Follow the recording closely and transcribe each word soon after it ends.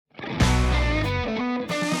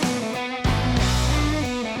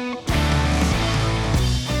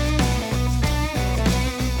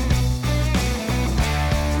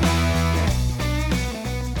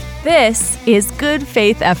This is Good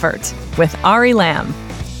Faith Effort with Ari Lamb.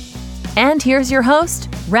 And here's your host,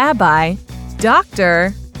 Rabbi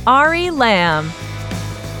Dr. Ari Lamb.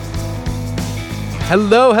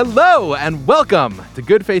 Hello, and welcome to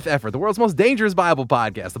Good Faith Effort, the world's most dangerous Bible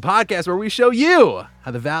podcast, the podcast where we show you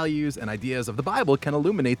how the values and ideas of the Bible can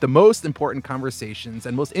illuminate the most important conversations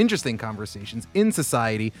and most interesting conversations in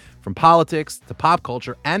society, from politics to pop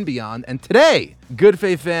culture and beyond. And today, Good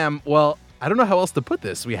Faith Fam, well, I don't know how else to put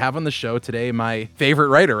this. We have on the show today my favorite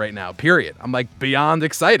writer right now, period. I'm like beyond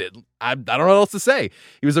excited. I don't know what else to say.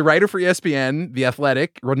 He was a writer for ESPN, The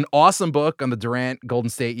Athletic, wrote an awesome book on the Durant Golden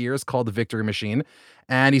State years called The Victory Machine.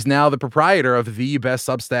 And he's now the proprietor of the best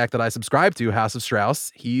Substack that I subscribe to, House of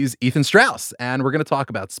Strauss. He's Ethan Strauss. And we're going to talk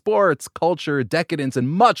about sports, culture, decadence, and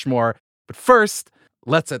much more. But first,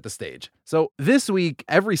 let's set the stage. So this week,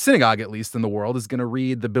 every synagogue, at least in the world, is going to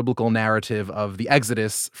read the biblical narrative of the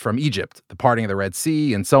Exodus from Egypt, the parting of the Red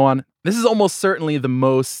Sea, and so on. This is almost certainly the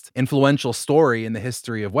most influential story in the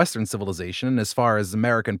history of Western civilization. And as far as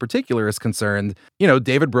America in particular is concerned,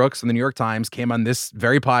 David Brooks from the New York Times came on this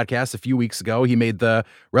very podcast a few weeks ago. He made the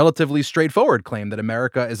relatively straightforward claim that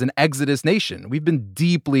America is an Exodus nation. We've been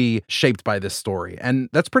deeply shaped by this story. And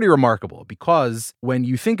that's pretty remarkable because when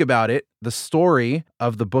you think about it, the story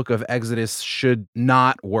of the book of Exodus should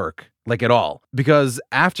not work. Like at all. Because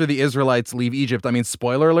after the Israelites leave Egypt,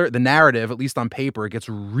 spoiler alert, the narrative, at least on paper, it gets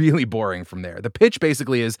really boring from there. The pitch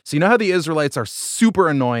basically is, so you know how the Israelites are super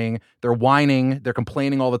annoying, they're whining, they're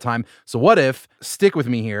complaining all the time. So what if, stick with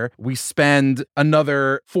me here, we spend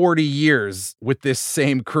another 40 years with this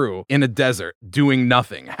same crew in a desert doing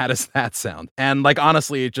nothing? How does that sound? And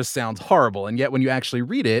honestly, it just sounds horrible. And yet when you actually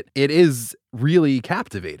read it, it is really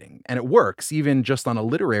captivating and it works even just on a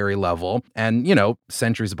literary level. And,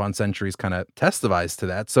 centuries upon centuries kind of testifies to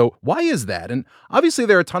that. So why is that? And obviously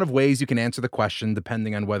there are a ton of ways you can answer the question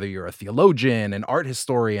depending on whether you're a theologian, an art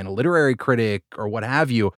historian, a literary critic, or what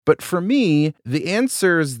have you. But for me, the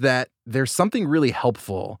answer is that there's something really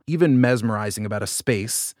helpful, even mesmerizing about a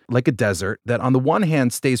space like a desert that on the one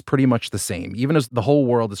hand stays pretty much the same, even as the whole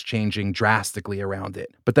world is changing drastically around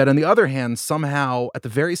it. But that on the other hand, somehow at the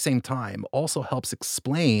very same time also helps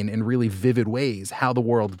explain in really vivid ways how the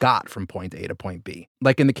world got from point A to point B.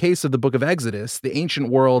 Like in the case of the book of Exodus, the ancient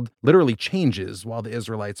world literally changes while the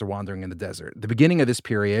Israelites are wandering in the desert. The beginning of this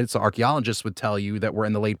period, so archaeologists would tell you that we're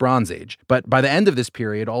in the late Bronze Age. But by the end of this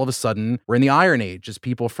period, all of a sudden, we're in the Iron Age as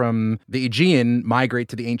people from the Aegean migrate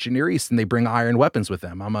to the ancient Near East and they bring iron weapons with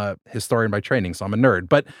them. I'm a historian by training, so I'm a nerd.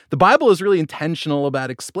 But the Bible is really intentional about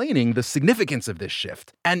explaining the significance of this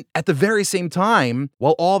shift. And at the very same time,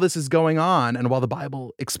 while all this is going on and while the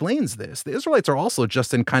Bible explains this, the Israelites are also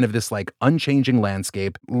just in kind of this unchanging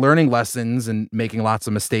landscape, learning lessons and making lots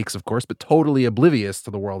of mistakes, of course, but totally oblivious to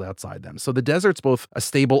the world outside them. So the desert's both a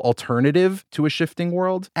stable alternative to a shifting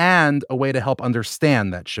world and a way to help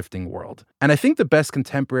understand that shifting world. And I think the best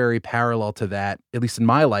contemporary parallel to that, at least in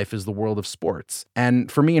my life, is the world of sports.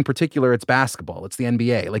 And for me in particular, it's basketball. It's the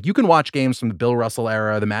NBA. You can watch games from the Bill Russell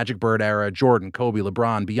era, the Magic Bird era, Jordan, Kobe,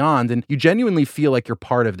 LeBron, beyond, and you genuinely feel like you're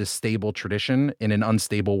part of this stable tradition in an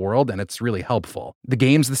unstable world, and it's really helpful. The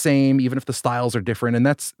game's the same, even if the styles are different, and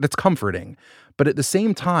that's comforting. But at the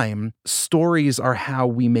same time, stories are how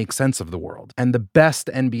we make sense of the world. And the best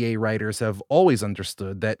NBA writers have always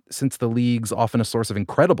understood that since the league's often a source of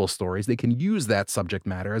incredible stories, they can use that subject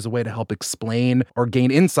matter as a way to help explain or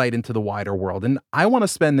gain insight into the wider world. And I want to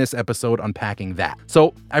spend this episode unpacking that.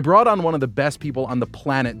 So I brought on one of the best people on the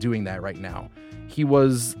planet doing that right now. He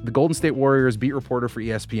was the Golden State Warriors beat reporter for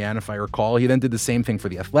ESPN, if I recall. He then did the same thing for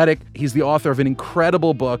The Athletic. He's the author of an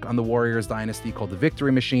incredible book on the Warriors dynasty called The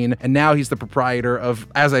Victory Machine. And now he's the proprietor of,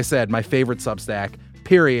 as I said, my favorite Substack,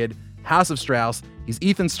 period, House of Strauss. He's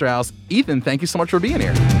Ethan Strauss. Ethan, thank you so much for being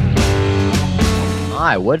here.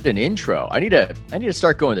 My, what an intro. I need to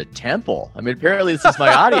start going to temple. Apparently this is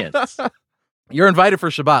my audience. You're invited for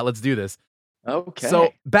Shabbat. Let's do this. Okay.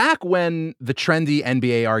 So back when the trendy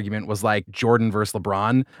NBA argument was Jordan versus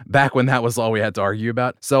LeBron, back when that was all we had to argue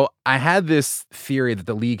about. So I had this theory that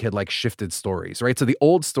the league had shifted stories, right? So the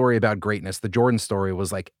old story about greatness, the Jordan story,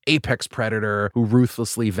 was apex predator who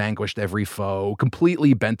ruthlessly vanquished every foe,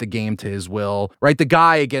 completely bent the game to his will, right? The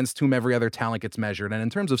guy against whom every other talent gets measured. And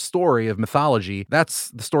in terms of story, of mythology,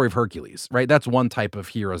 that's the story of Hercules, right? That's one type of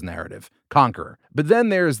hero's narrative, conqueror. But then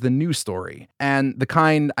there's the new story, and the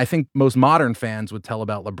kind I think most modern fans would tell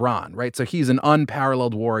about LeBron, right? So he's an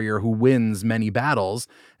unparalleled warrior who wins many battles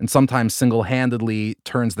and sometimes single-handedly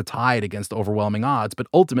turns the tide against overwhelming odds, but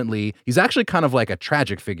ultimately he's actually kind of like a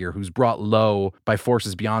tragic figure who's brought low by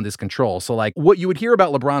forces beyond his control. So like what you would hear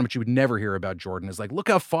about LeBron, but you would never hear about Jordan, is like, look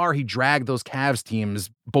how far he dragged those Cavs teams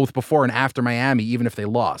both before and after Miami, even if they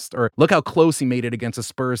lost. Or look how close he made it against the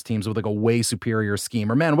Spurs teams with like a way superior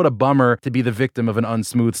scheme. Or man, what a bummer to be the victim of an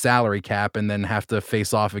unsmooth salary cap and then have to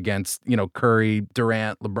face off against, Curry,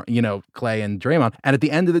 Durant, LeBron, Clay and Draymond. And at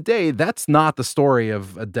the end of the day, that's not the story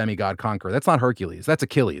of a demigod conqueror. That's not Hercules. That's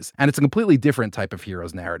Achilles. And it's a completely different type of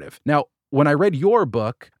hero's narrative. Now, when I read your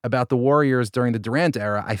book about the Warriors during the Durant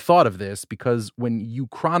era, I thought of this because when you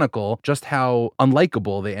chronicle just how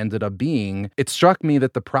unlikable they ended up being, it struck me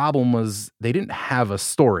that the problem was they didn't have a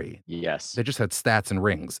story. Yes. They just had stats and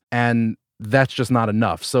rings. And that's just not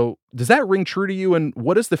enough. So does that ring true to you? And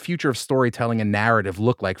what does the future of storytelling and narrative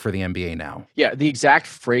look like for the NBA now? Yeah, the exact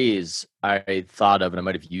phrase I thought of, and I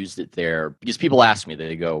might have used it there, because people ask me,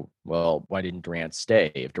 they go, well, why didn't Durant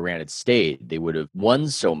stay? If Durant had stayed, they would have won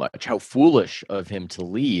so much. How foolish of him to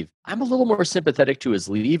leave. I'm a little more sympathetic to his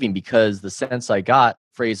leaving because the sense I got,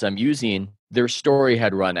 phrase I'm using, their story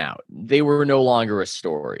had run out. They were no longer a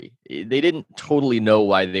story. They didn't totally know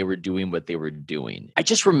why they were doing what they were doing. I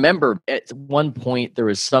just remember at one point there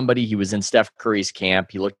was somebody, he was in Steph Curry's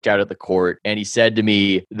camp. He looked out at the court and he said to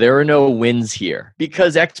me, there are no wins here,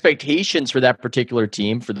 because expectations for that particular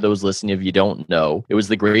team, for those listening, if you don't know, it was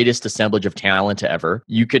the greatest assemblage of talent ever.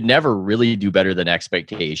 You could never really do better than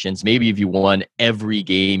expectations. Maybe if you won every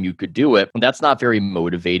game, you could do it. And that's not very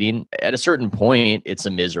motivating. At a certain point, it's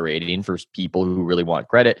immiserating for people who really want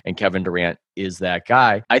credit. And Kevin Durant is that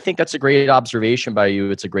guy. I think that's a great observation by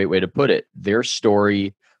you. It's a great way to put it. Their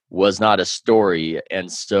story was not a story,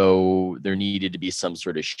 and so there needed to be some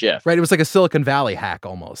sort of shift. Right, it was like a Silicon Valley hack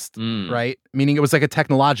almost, right? Meaning it was like a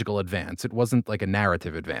technological advance. It wasn't like a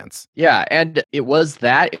narrative advance. Yeah, and it was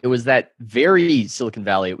that very Silicon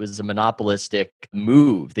Valley. It was a monopolistic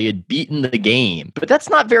move. They had beaten the game, but that's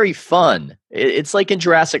not very fun. It's like in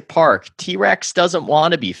Jurassic Park. T-Rex doesn't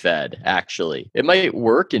want to be fed, actually. It might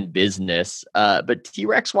work in business, but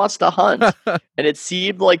T-Rex wants to hunt. And it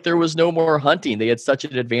seemed like there was no more hunting. They had such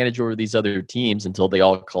an advantage over these other teams until they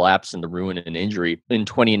all collapsed into ruin and injury in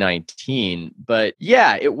 2019. But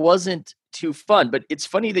yeah, it wasn't too fun. But it's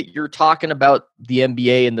funny that you're talking about the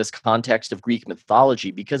NBA in this context of Greek mythology,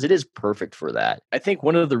 because it is perfect for that. I think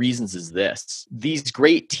one of the reasons is this: these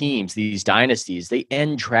great teams, these dynasties, they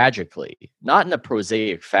end tragically, not in a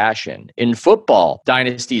prosaic fashion. In football,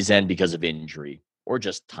 dynasties end because of injury or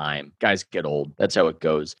just time. Guys get old. That's how it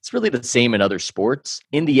goes. It's really the same in other sports.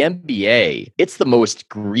 In the NBA, it's the most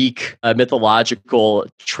Greek mythological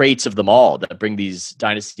traits of them all that bring these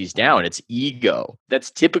dynasties down. It's ego.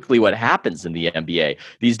 That's typically what happens in the NBA.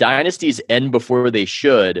 These dynasties end before they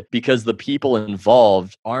should because the people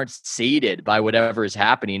involved aren't sated by whatever is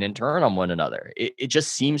happening and turn on one another. It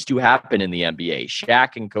just seems to happen in the NBA.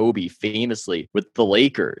 Shaq and Kobe famously with the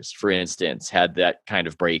Lakers, for instance, had that kind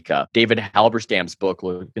of breakup. David Halberstam's book,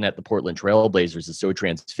 looking at the Portland Trail Blazers, is so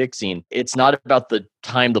transfixing. It's not about the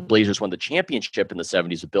time the Blazers won the championship in the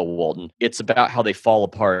 70s with Bill Walton. It's about how they fall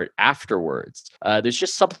apart afterwards. There's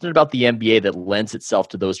just something about the NBA that lends itself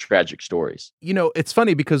to those tragic stories. It's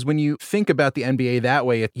funny because when you think about the NBA that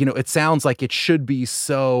way, it sounds like it should be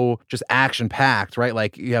so just action-packed, right?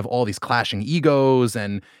 Like you have all these clashing egos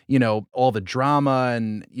and, all the drama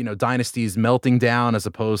and, dynasties melting down as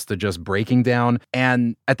opposed to just breaking down.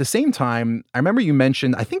 And at the same time, I remember you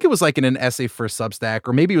mentioned, I think it was like in an essay for Substack,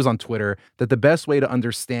 or maybe it was on Twitter, that the best way to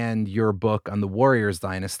understand your book on the Warriors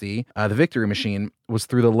dynasty, The Victory Machine, was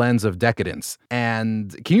through the lens of decadence.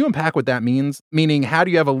 And can you unpack what that means? Meaning, how do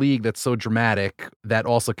you have a league that's so dramatic that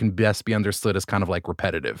also can best be understood as kind of like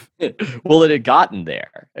repetitive? Well, it had gotten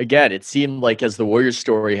there. Again, it seemed like as the Warriors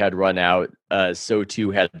story had run out, so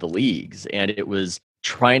too had the leagues. And it was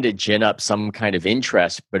trying to gin up some kind of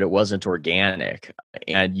interest, but it wasn't organic.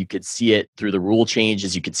 And you could see it through the rule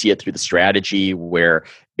changes. You could see it through the strategy where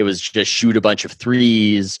it was just shoot a bunch of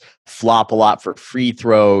threes, flop a lot for free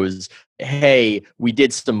throws. Hey, we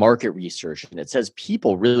did some market research and it says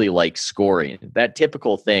people really like scoring. That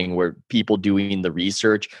typical thing where people doing the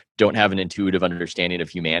research don't have an intuitive understanding of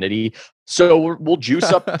humanity. So we'll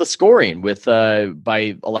juice up the scoring with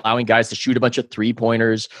by allowing guys to shoot a bunch of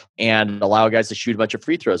 3-pointers and allow guys to shoot a bunch of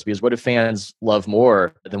free throws. Because what do fans love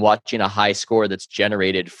more than watching a high score that's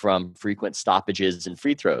generated from frequent stoppages and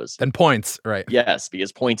free throws? And points, right? Yes,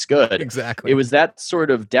 because points good. Exactly. It was that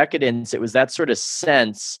sort of decadence. It was that sort of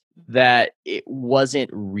sense that it wasn't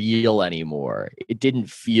real anymore. It didn't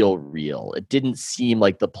feel real. It didn't seem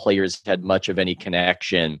like the players had much of any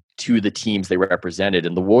connection to the teams they represented.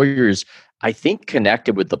 And the Warriors, I think,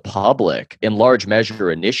 connected with the public in large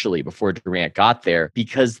measure initially before Durant got there,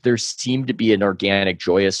 because there seemed to be an organic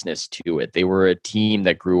joyousness to it. They were a team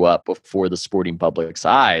that grew up before the sporting public's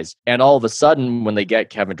eyes. And all of a sudden, when they get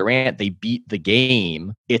Kevin Durant, they beat the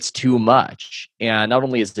game. It's too much. And not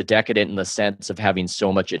only is it decadent in the sense of having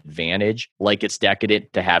so much advantage, like it's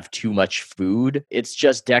decadent to have too much food, it's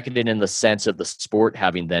just decadent in the sense of the sport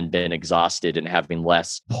having then been exhausted and having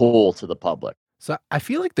less pull to the public. So I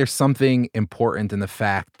feel like there's something important in the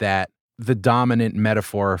fact that the dominant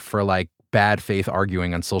metaphor for like bad faith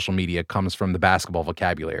arguing on social media comes from the basketball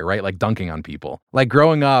vocabulary, right? Like dunking on people. Like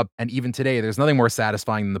growing up, and even today, there's nothing more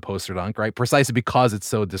satisfying than the poster dunk, right? Precisely because it's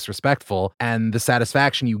so disrespectful, and the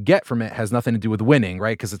satisfaction you get from it has nothing to do with winning,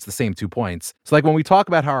 right? Because it's the same 2 points. So like when we talk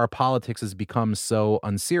about how our politics has become so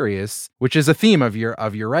unserious, which is a theme of your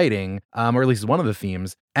writing, or at least one of the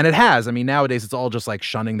themes, and it has. I mean, nowadays it's all just like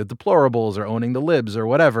shunning the deplorables or owning the libs or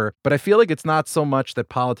whatever. But I feel like it's not so much that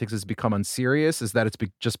politics has become unserious as that it's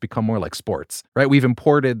just become more like sports, right? We've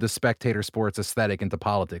imported the spectator sports aesthetic into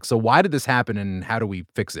politics. So why did this happen, and how do we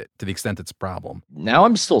fix it to the extent it's a problem? Now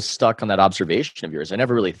I'm still stuck on that observation of yours. I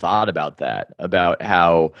never really thought about that, about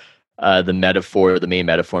how the main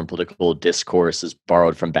metaphor in political discourse is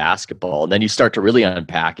borrowed from basketball. And then you start to really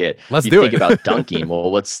unpack it. Let's you do think it. about dunking. Well,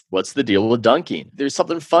 what's the deal with dunking? There's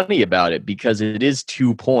something funny about it because it is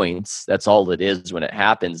 2 points. That's all it is when it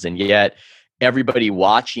happens. And yet everybody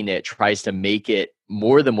watching it tries to make it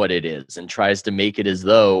more than what it is and tries to make it as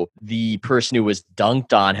though the person who was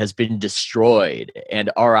dunked on has been destroyed and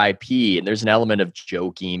RIP. And there's an element of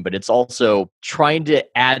joking, but it's also trying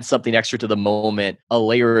to add something extra to the moment, a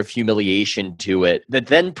layer of humiliation to it that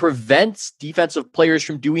then prevents defensive players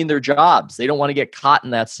from doing their jobs. They don't want to get caught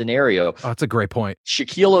in that scenario. Oh, that's a great point.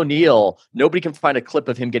 Shaquille O'Neal, nobody can find a clip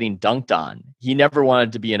of him getting dunked on. He never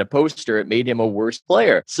wanted to be in a poster. It made him a worse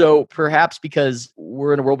player. So perhaps because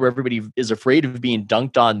we're in a world where everybody is afraid of being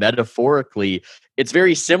dunked on metaphorically, it's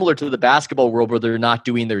very similar to the basketball world where they're not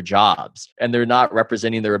doing their jobs and they're not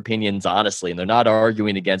representing their opinions honestly and they're not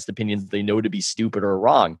arguing against opinions they know to be stupid or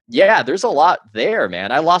wrong. Yeah, there's a lot there,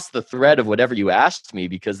 man. I lost the thread of whatever you asked me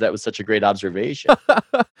because that was such a great observation.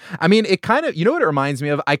 I mean, it kind of, you know what it reminds me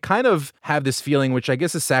of? I kind of have this feeling, which I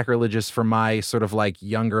guess is sacrilegious for my sort of like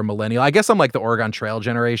younger millennial. I guess I'm like the Oregon Trail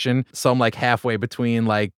generation. So I'm like halfway between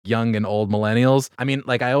like young and old millennials. I mean,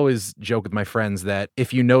 like I always joke with my friends that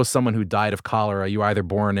if you know someone who died of cholera, you were either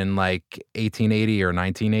born in like 1880 or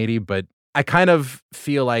 1980, but I kind of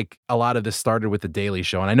feel like a lot of this started with The Daily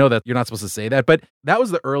Show. And I know that you're not supposed to say that, but that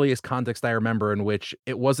was the earliest context I remember in which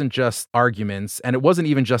it wasn't just arguments and it wasn't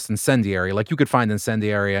even just incendiary. Like you could find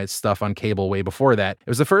incendiary stuff on cable way before that. It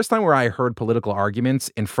was the first time where I heard political arguments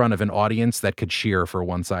in front of an audience that could cheer for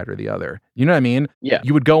one side or the other. You know what I mean? Yeah.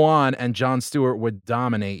 You would go on and Jon Stewart would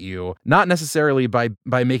dominate you, not necessarily by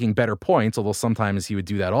making better points, although sometimes he would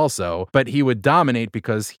do that also, but he would dominate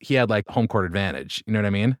because he had like home court advantage. You know what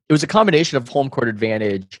I mean? It was a combination of home court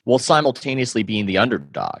advantage while simultaneously being the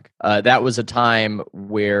underdog. That was a time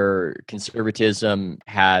where conservatism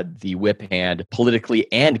had the whip hand politically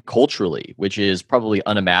and culturally, which is probably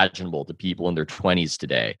unimaginable to people in their 20s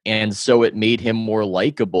today. And so it made him more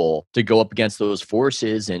likable to go up against those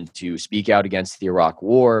forces and to speak out against the Iraq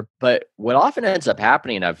War. But what often ends up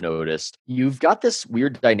happening, I've noticed, you've got this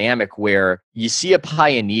weird dynamic where you see a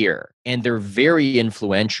pioneer and they're very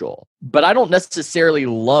influential, but I don't necessarily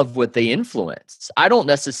love what they influence. I don't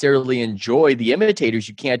necessarily enjoy the imitators.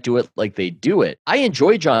 You can't do it like they do it. I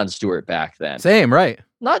enjoy Jon Stewart back then. Same, right?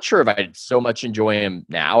 Not sure if I so much enjoy him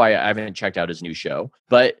now. I haven't checked out his new show,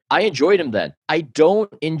 but I enjoyed him then. I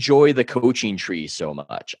don't enjoy the coaching tree so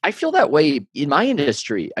much. I feel that way in my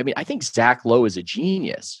industry. I mean, I think Zach Lowe is a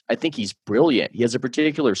genius. I think he's brilliant. He has a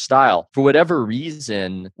particular style. For whatever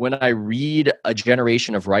reason, when I read a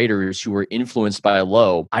generation of writers who were influenced by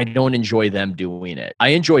Lowe, I don't enjoy them doing it. I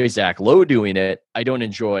enjoy Zach Lowe doing it. I don't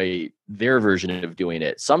enjoy their version of doing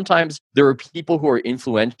it. Sometimes there are people who are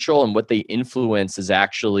influential and what they influence is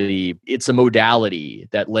actually, it's a modality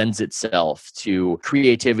that lends itself to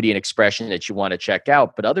creativity and expression that you want to check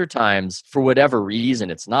out. But other times, for whatever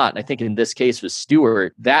reason, it's not. And I think in this case with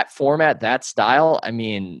Stewart, that format, that style, I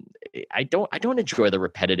mean, I don't enjoy the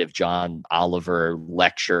repetitive John Oliver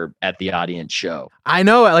lecture at the audience show. I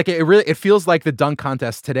know, like it feels like the dunk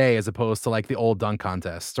contest today as opposed to like the old dunk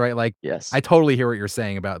contests, right? Like, yes, I totally hear what you're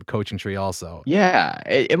saying about the coaching tree also. Yeah.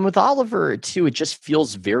 And with Oliver too, it just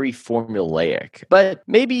feels very formulaic, but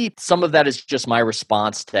maybe some of that is just my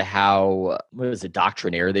response to how,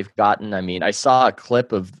 doctrinaire they've gotten. I mean, I saw a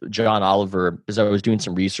clip of John Oliver as I was doing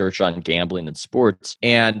some research on gambling and sports,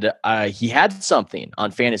 and he had something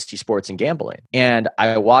on fantasy sports and gambling, and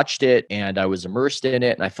I watched it and I was immersed in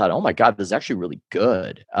it, and I thought, oh my God, this is actually really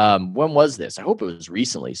good. When was this? I hope it was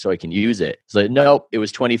recently so I can use it. So nope, it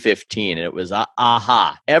was 2015, and it was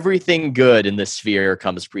aha. Everything good in this sphere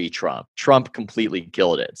comes pre-Trump. Trump completely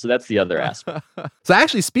killed it. So that's the other aspect. So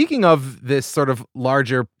actually, speaking of this sort of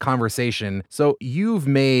larger conversation, so you've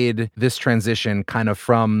made this transition kind of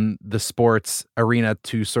from the sports arena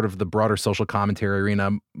to sort of the broader social commentary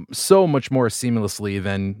arena so much more seamlessly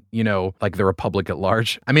than, like the Republic at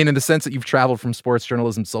large. I mean, in the sense that you've traveled from sports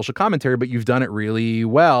journalism to social commentary, but you've done it really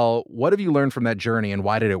well. What have you learned from that journey, and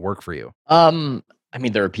why did it work for you? I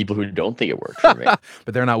mean, there are people who don't think it worked for me.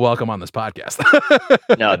 But they're not welcome on this podcast.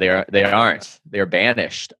 No, they aren't. They're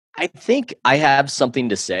banished. I think I have something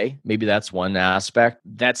to say. Maybe that's one aspect.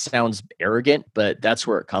 That sounds arrogant, but that's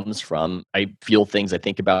where it comes from. I feel things, I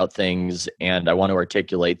think about things, and I want to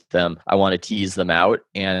articulate them. I want to tease them out,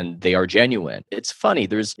 and they are genuine. It's funny.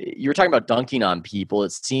 You're talking about dunking on people.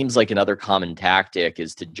 It seems like another common tactic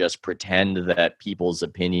is to just pretend that people's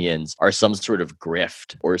opinions are some sort of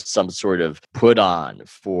grift or some sort of put on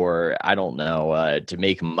for, I don't know, to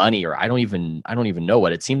make money, or I don't even know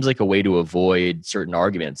what. It seems like a way to avoid certain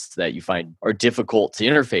arguments that you find are difficult to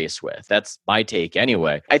interface with. That's my take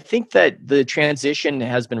anyway. I think that the transition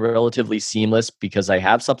has been relatively seamless because I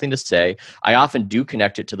have something to say. I often do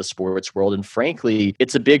connect it to the sports world. And frankly,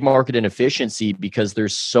 it's a big market inefficiency because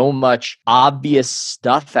there's so much obvious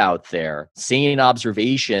stuff out there, saying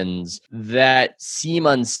observations that seem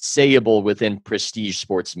unsayable within prestige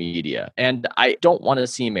sports media. And I don't want to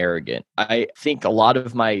seem arrogant. I think a lot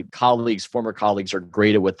of my former colleagues are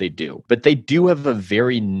great at what they do, but they do have a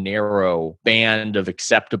very narrow band of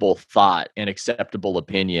acceptable thought and acceptable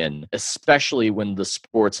opinion, especially when the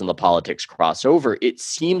sports and the politics cross over. It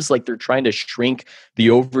seems like they're trying to shrink the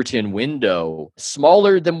Overton window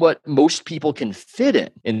smaller than what most people can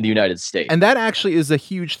fit in the United States. And that actually is a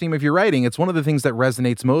huge theme of your writing. It's one of the things that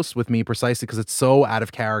resonates most with me precisely because it's so out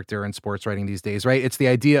of character in sports writing these days, right? It's the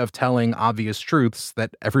idea of telling obvious truths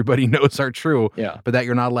that everybody knows are true, but that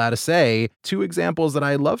you're not allowed to say. Two examples that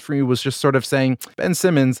I loved from you was just sort of saying, Ben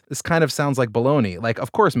Simmons, this kind of sounds like baloney. Like,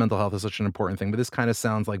 of course, mental health is such an important thing, but this kind of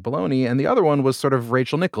sounds like baloney. And the other one was sort of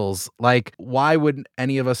Rachel Nichols. Like, why would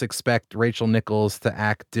any of us expect Rachel Nichols to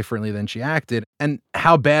act differently than she acted? And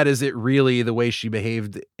how bad is it really the way she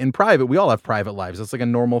behaved in private? We all have private lives. It's like a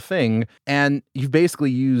normal thing. And you've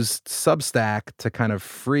basically used Substack to kind of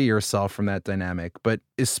free yourself from that dynamic. But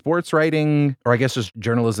is sports writing, or I guess just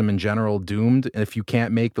journalism in general, doomed if you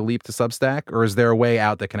can't make the leap to Substack? Or is there a way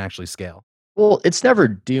out that can actually scale? Well, it's never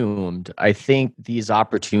doomed. I think these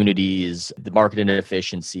opportunities, the market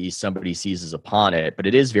inefficiency, somebody seizes upon it, but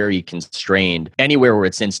it is very constrained anywhere where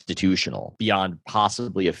it's institutional, beyond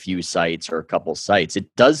possibly a few sites or a couple sites.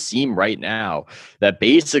 It does seem right now that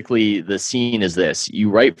basically the scene is this. You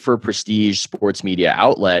write for a prestige sports media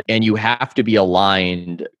outlet, and you have to be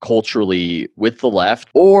aligned culturally with the left,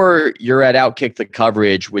 or you're at Outkick the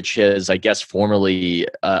Coverage, which is, I guess, formerly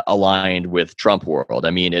aligned with Trump world.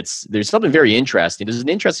 I mean, there's something very interesting. There's an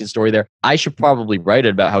interesting story there. I should probably write it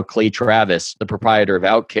about how Clay Travis, the proprietor of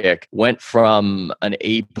Outkick, went from an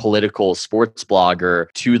apolitical sports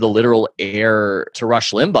blogger to the literal heir to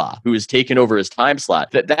Rush Limbaugh, who has taken over his time slot.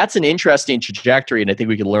 That's an interesting trajectory, and I think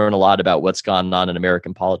we can learn a lot about what's gone on in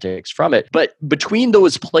American politics from it. But between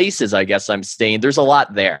those places, I guess I'm saying there's a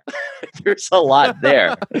lot there. There's a lot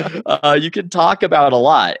there. You can talk about a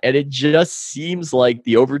lot, and it just seems like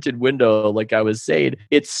the Overton window, like I was saying,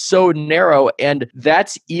 it's so narrow. And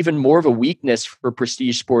that's even more of a weakness for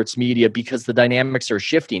prestige sports media because the dynamics are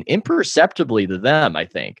shifting imperceptibly to them, I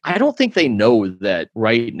think. I don't think they know that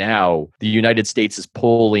right now the United States is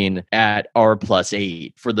polling at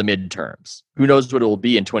R+8 for the midterms. Who knows what it will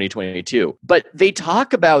be in 2022? But they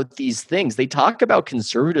talk about these things. They talk about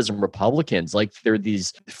conservatives and Republicans like they're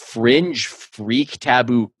these fringe, freak,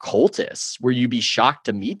 taboo cultists where you'd be shocked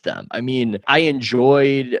to meet them. I mean,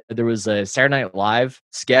 there was a Saturday Night Live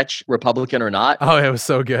sketch, Republican or Not. Oh, it was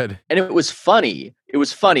so good. And it was funny. it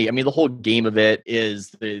was funny. I mean, the whole game of it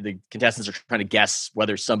is the contestants are trying to guess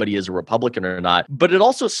whether somebody is a Republican or not. But it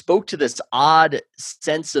also spoke to this odd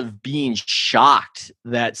sense of being shocked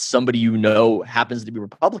that somebody happens to be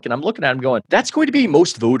Republican. I'm looking at him going, that's going to be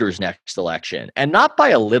most voters next election. And not by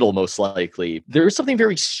a little, most likely. There's something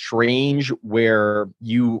very strange where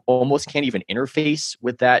you almost can't even interface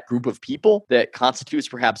with that group of people that constitutes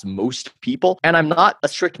perhaps most people. And I'm not a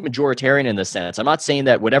strict majoritarian in this sense. I'm not saying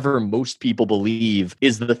that whatever most people believe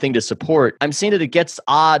is the thing to support. I'm saying that it gets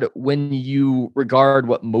odd when you regard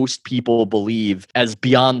what most people believe as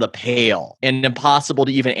beyond the pale and impossible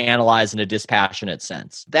to even analyze in a dispassionate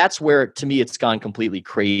sense. That's where, to me, it's gone completely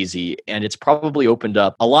crazy. And it's probably opened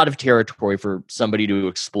up a lot of territory for somebody to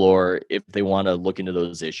explore if they want to look into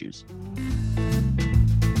those issues.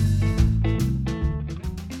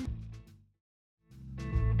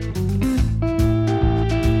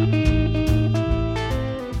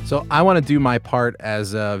 So I want to do my part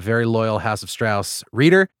as a very loyal House of Strauss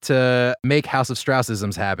reader to make House of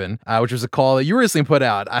Straussisms happen, which was a call that you recently put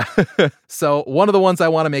out. So one of the ones I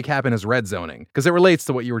want to make happen is red zoning, because it relates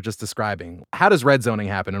to what you were just describing. How does red zoning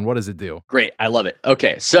happen and what does it do? Great. I love it.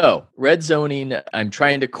 Okay. So red zoning, I'm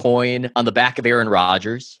trying to coin on the back of Aaron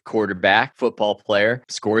Rodgers, quarterback, football player,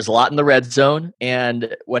 scores a lot in the red zone.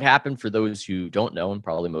 And what happened, for those who don't know, and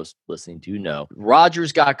probably most listening do know,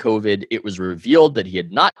 Rodgers got COVID. It was revealed that he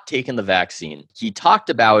had not taken the vaccine. He talked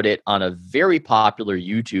about it on a very popular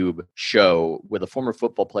YouTube show with a former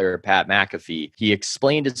football player, Pat McAfee. He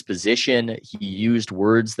explained his position. He used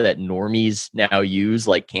words that normies now use,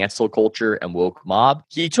 like cancel culture and woke mob.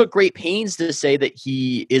 He took great pains to say that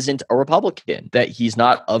he isn't a Republican, that he's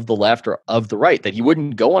not of the left or of the right, that he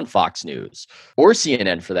wouldn't go on Fox News or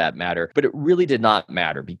CNN for that matter. But it really did not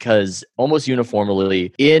matter, because almost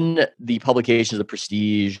uniformly in the publications of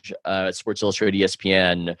Prestige, Sports Illustrated,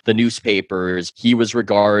 ESPN, the newspapers, he was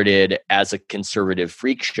regarded as a conservative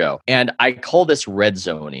freak show. And I call this red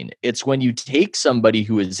zoning. It's when you take somebody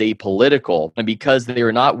who is apolitical, and because they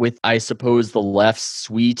are not with, I suppose, the left's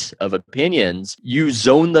suite of opinions, you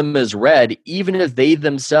zone them as red, even if they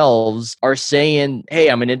themselves are saying, hey,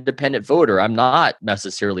 I'm an independent voter. I'm not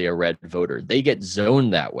necessarily a red voter. They get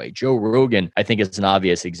zoned that way. Joe Rogan, I think, is an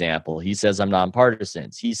obvious example. He says, I'm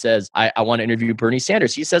nonpartisan. He says, I want to interview Bernie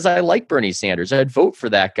Sanders. He says, I like Bernie Sanders. I'd vote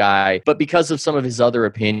for that guy. But because of some of his other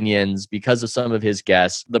opinions, because of some of his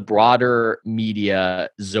guests, the broader media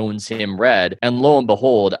zones him red. And lo and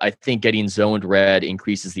behold, I think getting zoned red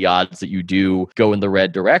increases the odds that you do go in the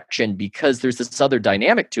red direction, because there's this other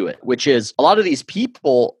dynamic to it, which is a lot of these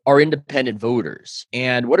people are independent voters.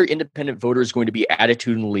 And what are independent voters going to be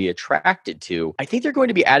attitudinally attracted to? I think they're going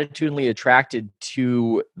to be attitudinally attracted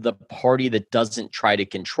to the party that doesn't try to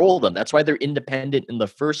control them. That's why they're independent in the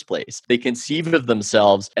first place. They conceive of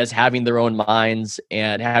themselves as having their own minds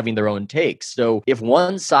and having their own takes. So if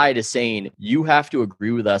one side is saying, you have to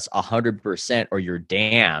agree with us 100% or you're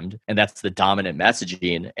damned, and that's the dominant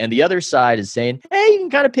messaging, and the other side is saying, hey, you can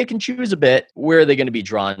kind of pick and choose a bit, where are they going to be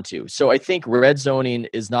drawn to? So I think red zoning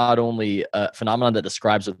is not only a phenomenon that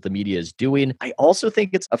describes what the media is doing, I also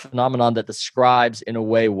think it's a phenomenon that describes in a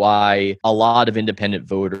way why a lot of independent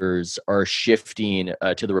voters are shifting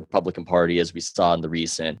to the Republican Party, as we saw in the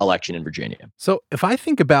recent election in Virginia. So if I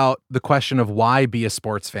think about the question of why be a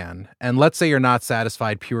sports fan, and let's say you're not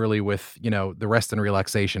satisfied purely with, the rest and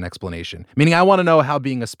relaxation explanation, meaning I want to know how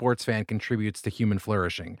being a sports fan contributes to human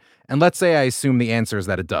flourishing. And let's say I assume the answer is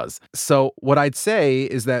that it does. So what I'd say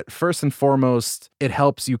is that first and foremost, it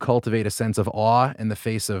helps you cultivate a sense of awe in the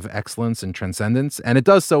face of excellence and transcendence. And it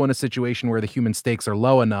does so in a situation where the human stakes are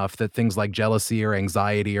low enough that things like jealousy or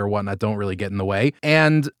anxiety or whatnot don't really get in the way.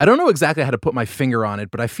 And I don't know exactly how to put my finger on it,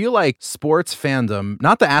 but I feel like sports fandom,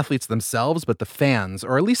 not the athletes themselves, but the fans,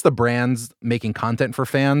 or at least the brands making content for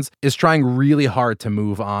fans, is trying really hard to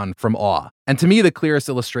move on from awe. And to me, the clearest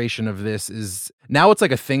illustration of this is now it's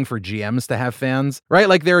like a thing for GMs to have fans, right?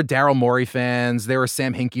 Like there are Daryl Morey fans, there are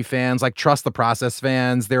Sam Hinkie fans, like Trust the Process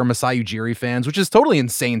fans, there are Masai Ujiri fans, which is totally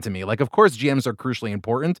insane to me. Like, of course, GMs are crucially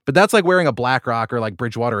important, but that's like wearing a BlackRock or like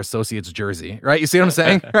Bridgewater Associates jersey, right? You see what I'm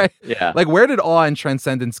saying? Right? Yeah. Like, where did awe and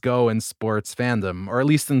transcendence go in sports fandom, or at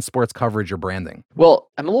least in sports coverage or branding? Well,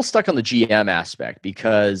 I'm a little stuck on the GM aspect,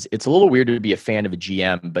 because it's a little weird to be a fan of a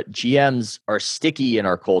GM, but GMs are sticky in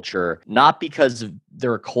our culture, not because of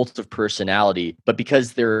they're a cult of personality, but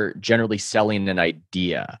because they're generally selling an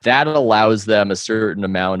idea. That allows them a certain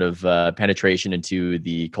amount of penetration into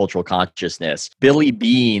the cultural consciousness. Billy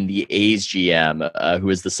Beane, the A's GM, who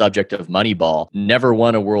is the subject of Moneyball, never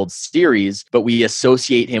won a World Series, but we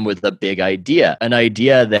associate him with a big idea, an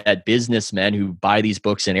idea that businessmen who buy these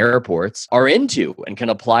books in airports are into and can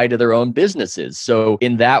apply to their own businesses. So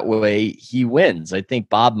in that way, he wins. I think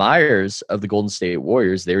Bob Myers of the Golden State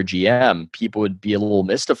Warriors, their GM, people would be a little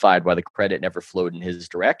mystified why the credit never flowed in his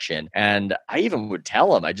direction. And I even would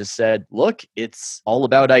tell him, I just said, look, it's all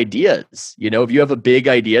about ideas. You know, if you have a big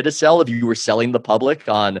idea to sell, if you were selling the public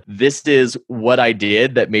on this is what I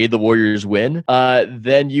did that made the Warriors win,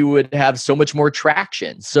 then you would have so much more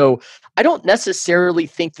traction. So I don't necessarily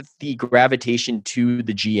think that the gravitation to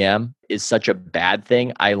the GM is such a bad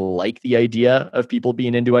thing. I like the idea of people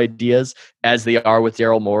being into ideas, as they are with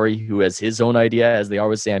Daryl Morey, who has his own idea, as they are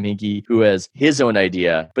with Sam Hinkie, who has his own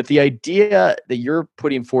idea. But the idea that you're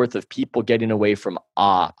putting forth of people getting away from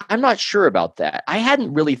awe, I'm not sure about that. I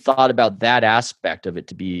hadn't really thought about that aspect of it,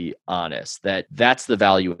 to be honest, that's the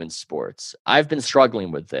value in sports. I've been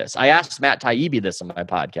struggling with this. I asked Matt Taibbi this on my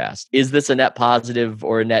podcast. Is this a net positive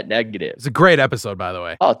or a net negative? It's a great episode, by the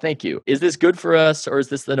way. Oh, thank you. Is this good for us, or is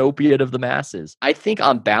this an opiate of the masses? I think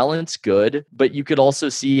on balance, good, but you could also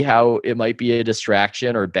see how it might be a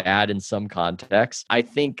distraction or bad in some contexts. I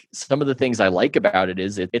think some of the things I like about it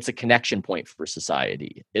is it's a connection point for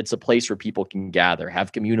society. It's a place where people can gather,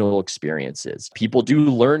 have communal experiences. People do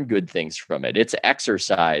learn good things from it. It's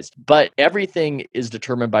exercise, but everything is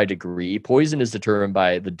determined by degree. Poison is determined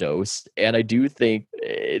by the dose. And I do think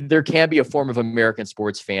there can be a form of American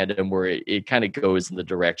sports fandom where it kind of goes in the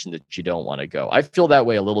direction that you don't want to go. I feel that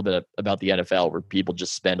way a little bit about the NFL, where people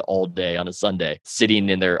just spend all day on a Sunday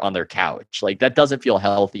sitting on their couch. Like, that doesn't feel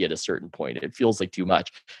healthy at a certain point. It feels like too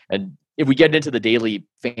much. And if we get into the daily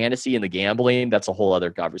fantasy and the gambling, that's a whole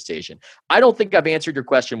other conversation. I don't think I've answered your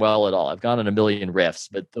question well at all. I've gone on a million riffs,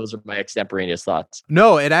 but those are my extemporaneous thoughts.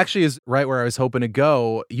 No, it actually is right where I was hoping to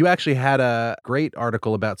go. You actually had a great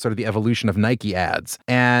article about sort of the evolution of Nike ads,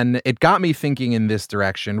 and it got me thinking in this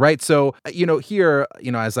direction, right? So, here,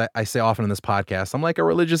 as I say often in this podcast, I'm like a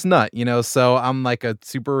religious nut, so I'm like a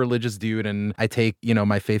super religious dude, and I take,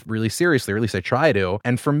 my faith really seriously, or at least I try to.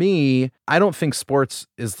 And for me, I don't think sports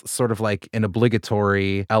is sort of like an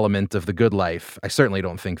obligatory element of the good life. I certainly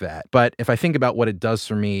don't think that. But if I think about what it does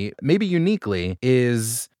for me, maybe uniquely,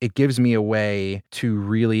 is it gives me a way to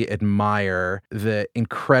really admire the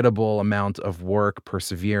incredible amount of work,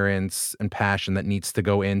 perseverance, and passion that needs to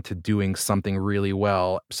go into doing something really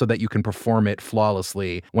well so that you can perform it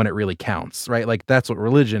flawlessly when it really counts, right? Like, that's what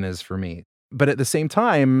religion is for me. But at the same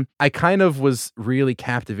time, I kind of was really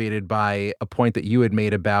captivated by a point that you had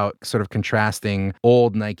made about sort of contrasting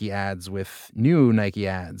old Nike ads with new Nike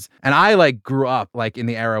ads. And I grew up in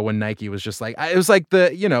the era when Nike was just it was like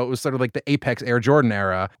it was sort of like the Apex Air Jordan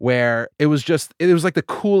era, where it was like the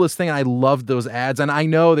coolest thing. And I loved those ads. And I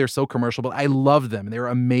know they're so commercial, but I loved them. They were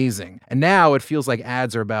amazing. And now it feels like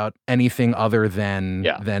ads are about anything other than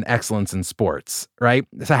excellence in sports, right?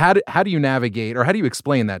 So how do you navigate, or how do you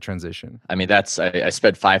explain that transition? I mean, I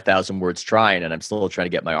spent 5,000 words trying, and I'm still trying to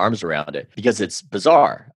get my arms around it because it's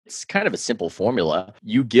bizarre. It's kind of a simple formula.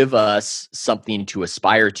 You give us something to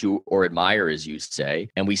aspire to or admire, as you say,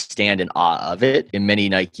 and we stand in awe of it. In many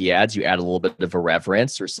Nike ads, you add a little bit of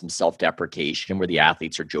irreverence or some self-deprecation where the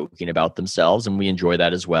athletes are joking about themselves, and we enjoy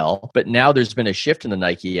that as well. But now there's been a shift in the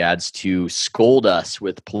Nike ads to scold us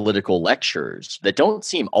with political lectures that don't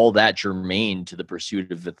seem all that germane to the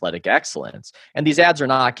pursuit of athletic excellence. And these ads are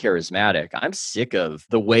not charismatic. I'm sick of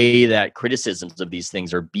the way that criticisms of these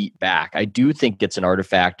things are beat back. I do think it's an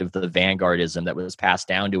artifact of the vanguardism that was passed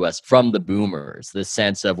down to us from the boomers, the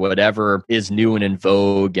sense of whatever is new and in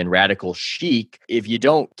vogue and radical chic. If you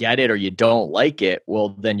don't get it or you don't like it, well,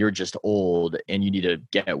 then you're just old and you need to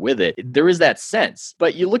get with it. There is that sense.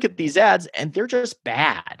 But you look at these ads and they're just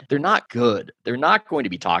bad. They're not good. They're not going to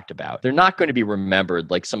be talked about. They're not going to be remembered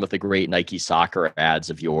like some of the great Nike soccer ads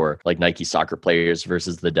of yore, like Nike soccer players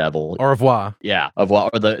versus the devil. Au revoir. Yeah. Au revoir.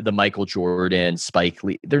 Or the Michael Jordan, Spike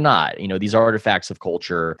Lee. They're not. These artifacts of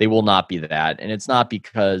culture, they will not be that. And it's not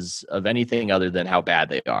because of anything other than how bad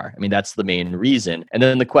they are. I mean, that's the main reason. And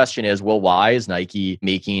then the question is, well, why is Nike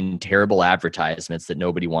making terrible advertisements that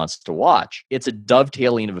nobody wants to watch? It's a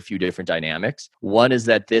dovetailing of a few different dynamics. One is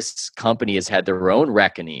that this company has had their own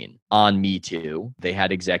reckoning on Me Too. They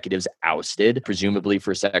had executives ousted, presumably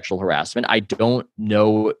for sexual harassment. I don't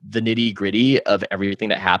know the nitty gritty of everything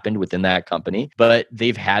that happened within that company, but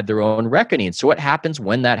they've had their own reckoning. So what happens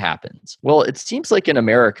when that happens? Well, it seems like in America,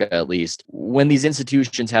 America at least, when these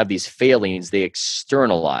institutions have these failings, they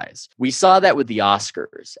externalize. We saw that with the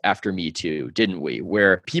Oscars after Me Too, didn't we?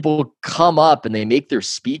 Where people come up and they make their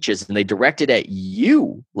speeches and they direct it at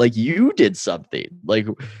you, like you did something. Like,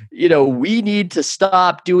 we need to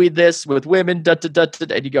stop doing this with women,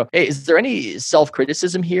 and you go, hey, is there any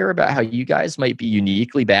self-criticism here about how you guys might be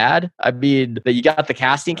uniquely bad? I mean, that you got the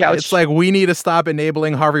casting couch. It's like, we need to stop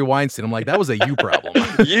enabling Harvey Weinstein. I'm like, that was a you problem.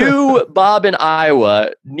 You, Bob, in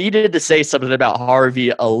Iowa needed to say something about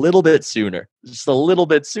Harvey a little bit sooner, just a little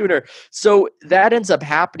bit sooner. So that ends up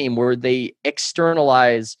happening where they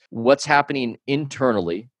externalize what's happening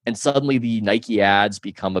internally. And suddenly the Nike ads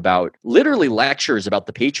become about literally lectures about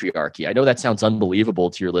the patriarchy. I know that sounds unbelievable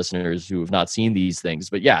to your listeners who have not seen these things,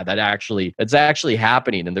 but yeah, it's actually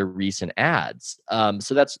happening in their recent ads.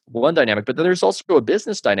 So that's one dynamic. But then there's also a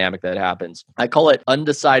business dynamic that happens. I call it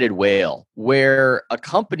undecided whale, where a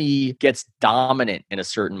company gets dominant in a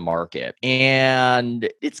certain market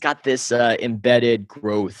and it's got this embedded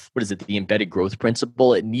growth. What is it? The embedded growth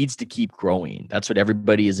principle. It needs to keep growing. That's what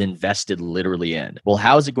everybody is invested literally in. Well,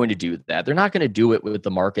 how's it going to do that? They're not going to do it with the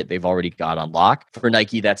market they've already got on lock. For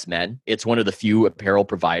Nike, that's men. It's one of the few apparel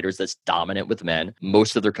providers that's dominant with men.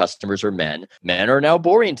 Most of their customers are men. Men are now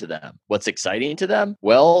boring to them. What's exciting to them?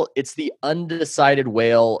 Well, it's the undecided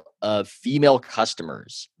whale of female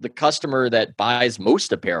customers, the customer that buys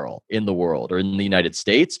most apparel in the world or in the United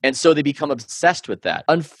States. And so they become obsessed with that.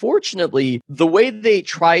 Unfortunately, the way they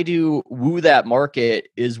try to woo that market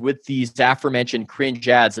is with these aforementioned cringe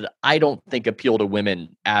ads that I don't think appeal to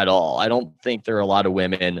women at all. I don't think there are a lot of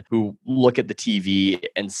women who look at the TV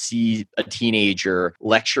and see a teenager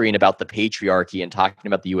lecturing about the patriarchy and talking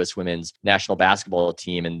about the U.S. women's national basketball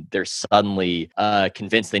team, and they're suddenly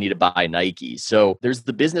convinced they need to buy Nike. So there's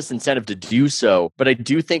the business incentive to do so. But I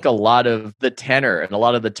do think a lot of the tenor and a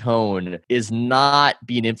lot of the tone is not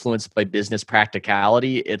being influenced by business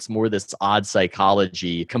practicality. It's more this odd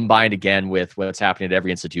psychology combined again with what's happening at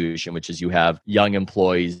every institution, which is you have young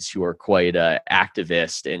employees who are quite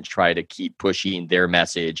activist and try to keep pushing their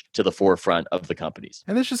message to the forefront of the companies.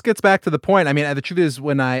 And this just gets back to the point. I mean, the truth is,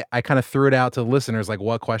 when I kind of threw it out to listeners, like,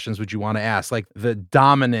 what questions would you want to ask? Like, the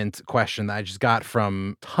dominant question that I just got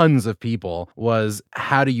from tons of people was,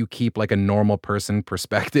 how do you keep like a normal person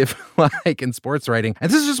perspective like in sports writing?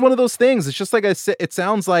 And this is just one of those things. It's just like it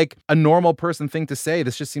sounds like a normal person thing to say.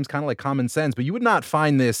 This just seems kind of like common sense, but you would not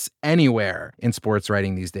find this anywhere in sports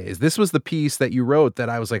writing these days. This was the piece that you wrote that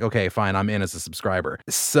I was like, okay, fine, I'm in as a subscriber.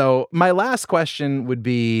 So my last question would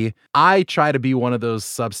be, I try to be one of those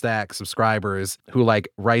Substack subscribers who like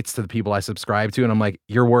writes to the people I subscribe to, and I'm like,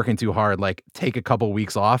 you're working too hard, like take a couple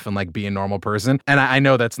weeks off and like be a normal person. And I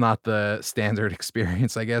know that's not the standard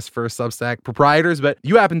experience, I guess, for Substack proprietors, but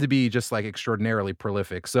you happen to be just like extraordinarily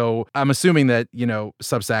prolific. So I'm assuming that,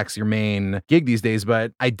 Substack's your main gig these days,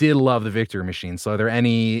 but I did love the Victory Machine. So are there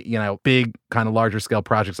any, big kind of larger scale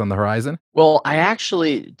projects on the horizon? Well, I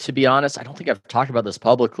actually, to be honest, I don't think I've talked about this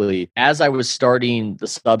publicly. As I was starting the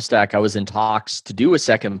Substack, I was in talks to do a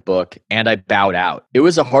second book and I bowed out. It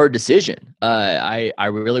was a hard decision. I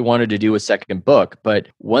really wanted to do a second book, but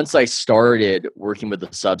once I started working with the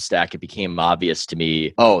Substack, it became obvious to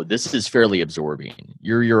me, oh, this is fairly absorbing.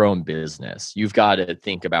 You're your own business. You've got to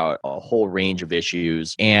think about a whole range of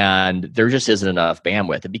issues, and there just isn't enough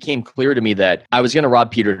bandwidth. It became clear to me that I was going to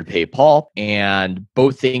rob Peter to pay Paul, and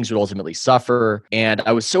both things would ultimately suffer. And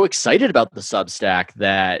I was so excited about the Substack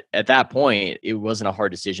that at that point, it wasn't a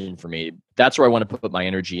hard decision for me. That's where I want to put my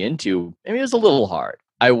energy into. I mean, it was a little hard.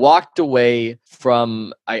 I walked away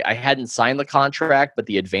from, I hadn't signed the contract, but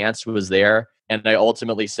the advance was there. And I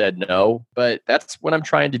ultimately said no, but that's what I'm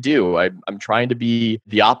trying to do. I'm trying to be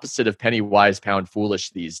the opposite of penny wise, pound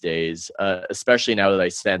foolish these days, especially now that I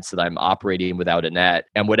sense that I'm operating without a net.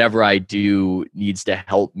 And whatever I do needs to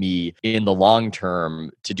help me in the long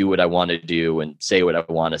term to do what I want to do and say what I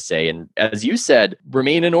want to say. And as you said,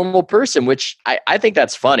 remain a normal person, which I think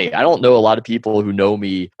that's funny. I don't know a lot of people who know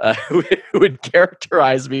me who would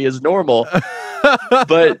characterize me as normal.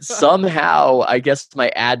 But somehow, I guess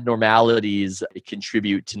my abnormalities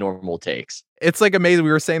contribute to normal takes. It's like amazing.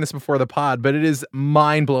 We were saying this before the pod, but it is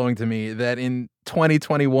mind-blowing to me that in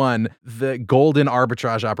 2021, the golden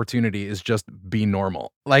arbitrage opportunity is just be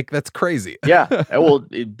normal. Like, that's crazy. Yeah. Well,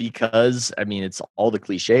 because, I mean, it's all the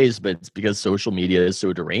cliches, but it's because social media is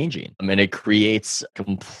so deranging. I mean, it creates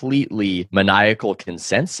completely maniacal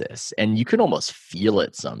consensus, and you can almost feel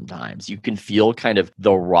it sometimes. You can feel kind of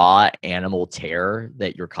the raw animal terror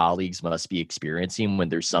that your colleagues must be experiencing when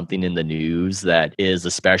there's something in the news that is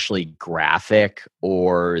especially graphic graphic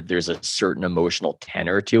or there's a certain emotional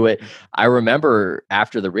tenor to it. I remember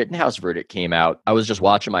after the Rittenhouse verdict came out, I was just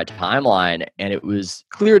watching my timeline and it was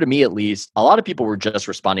clear to me, at least, a lot of people were just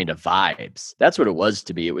responding to vibes. That's what it was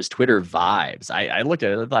to me. It was Twitter vibes. I looked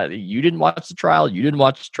at it and thought, you didn't watch the trial, you didn't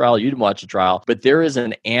watch the trial, you didn't watch the trial. But there is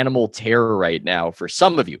an animal terror right now for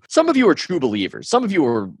some of you. Some of you are true believers. Some of you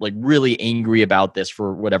are like really angry about this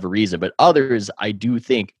for whatever reason. But others, I do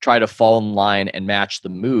think, try to fall in line and match the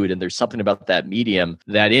mood. And there's something about that medium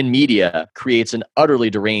that in media creates an utterly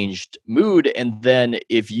deranged mood. And then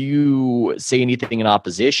if you say anything in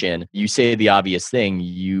opposition, you say the obvious thing,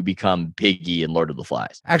 you become Piggy in Lord of the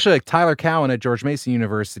Flies. Actually, like Tyler Cowen at George Mason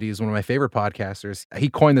University is one of my favorite podcasters. He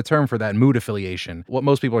coined the term for that, mood affiliation. What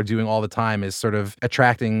most people are doing all the time is sort of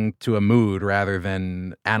attracting to a mood rather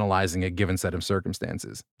than analyzing a given set of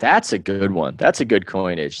circumstances. That's a good one. That's a good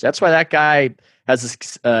coinage. That's why that guy has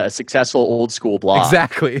a successful old school blog.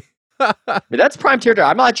 Exactly. That's prime territory.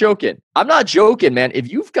 I'm not joking. I'm not joking, man.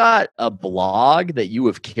 If you've got a blog that you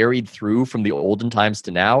have carried through from the olden times to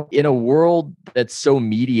now, in a world that's so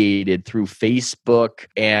mediated through Facebook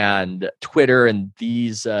and Twitter and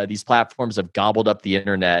these platforms have gobbled up the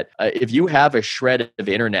internet, if you have a shred of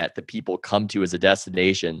internet that people come to as a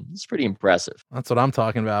destination, it's pretty impressive. That's what I'm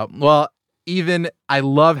talking about. Well, I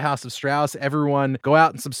love House of Strauss. Everyone go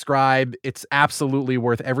out and subscribe. It's absolutely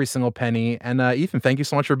worth every single penny. And Ethan, thank you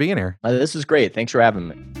so much for being here. This is great. Thanks for having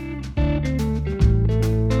me.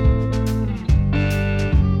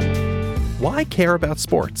 Why care about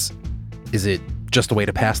sports? Is it just a way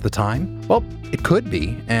to pass the time? Well, it could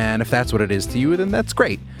be. And if that's what it is to you, then that's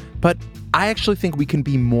great. But I actually think we can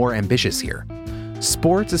be more ambitious here.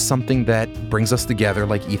 Sports is something that brings us together,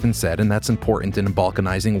 like Ethan said, and that's important in a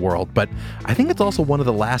balkanizing world. But I think it's also one of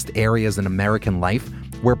the last areas in American life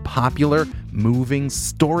where popular, moving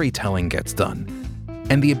storytelling gets done.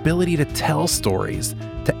 And the ability to tell stories,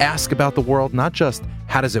 to ask about the world, not just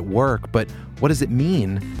how does it work, but what does it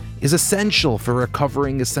mean, is essential for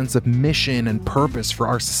recovering a sense of mission and purpose for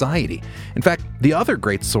our society. In fact, the other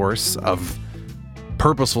great source of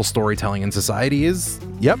purposeful storytelling in society is,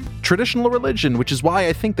 traditional religion, which is why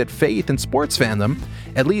I think that faith and sports fandom,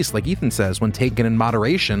 at least like Ethan says, when taken in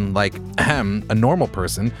moderation, like a normal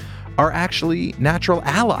person, are actually natural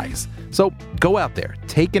allies. So go out there,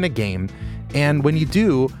 take in a game, and when you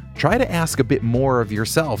do, try to ask a bit more of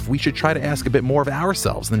yourself. We should try to ask a bit more of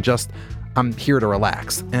ourselves than just, I'm here to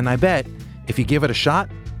relax. And I bet if you give it a shot,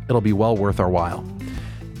 it'll be well worth our while.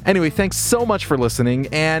 Anyway, thanks so much for listening.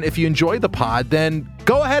 And if you enjoyed the pod, then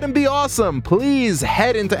go ahead and be awesome. Please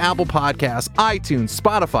head into Apple Podcasts, iTunes,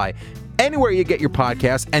 Spotify, anywhere you get your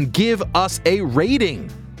podcasts, and give us a rating.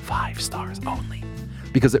 5 stars only.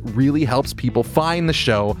 Because it really helps people find the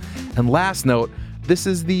show. And last note, this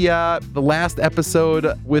is the last episode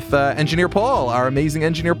with Engineer Paul. Our amazing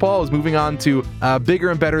Engineer Paul is moving on to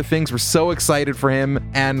bigger and better things. We're so excited for him,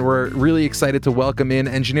 and we're really excited to welcome in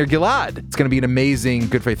Engineer Gilad. It's going to be an amazing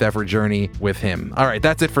good faith effort journey with him. All right,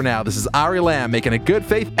 that's it for now. This is Ari Lamb making a good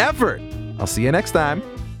faith effort. I'll see you next time.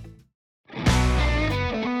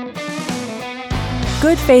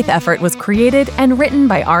 Good Faith Effort was created and written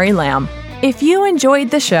by Ari Lamb. If you enjoyed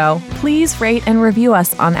the show, please rate and review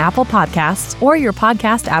us on Apple Podcasts or your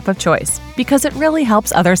podcast app of choice, because it really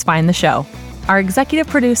helps others find the show. Our executive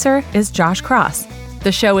producer is Josh Cross.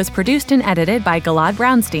 The show is produced and edited by Gilad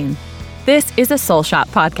Brownstein. This is a Soul Shop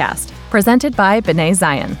podcast, presented by B'nai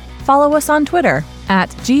Zion. Follow us on Twitter at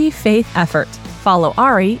GFaithEffort. Follow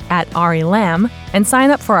Ari at Ari Lamb, and sign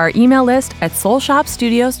up for our email list at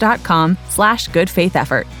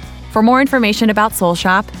soulshopstudios.com/goodfaitheffort. For more information about Soul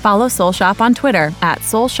Shop, follow Soul Shop on Twitter at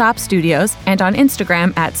Soul Shop Studios and on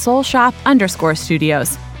Instagram at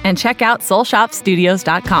soulshop_studios. And check out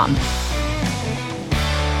soulshopstudios.com.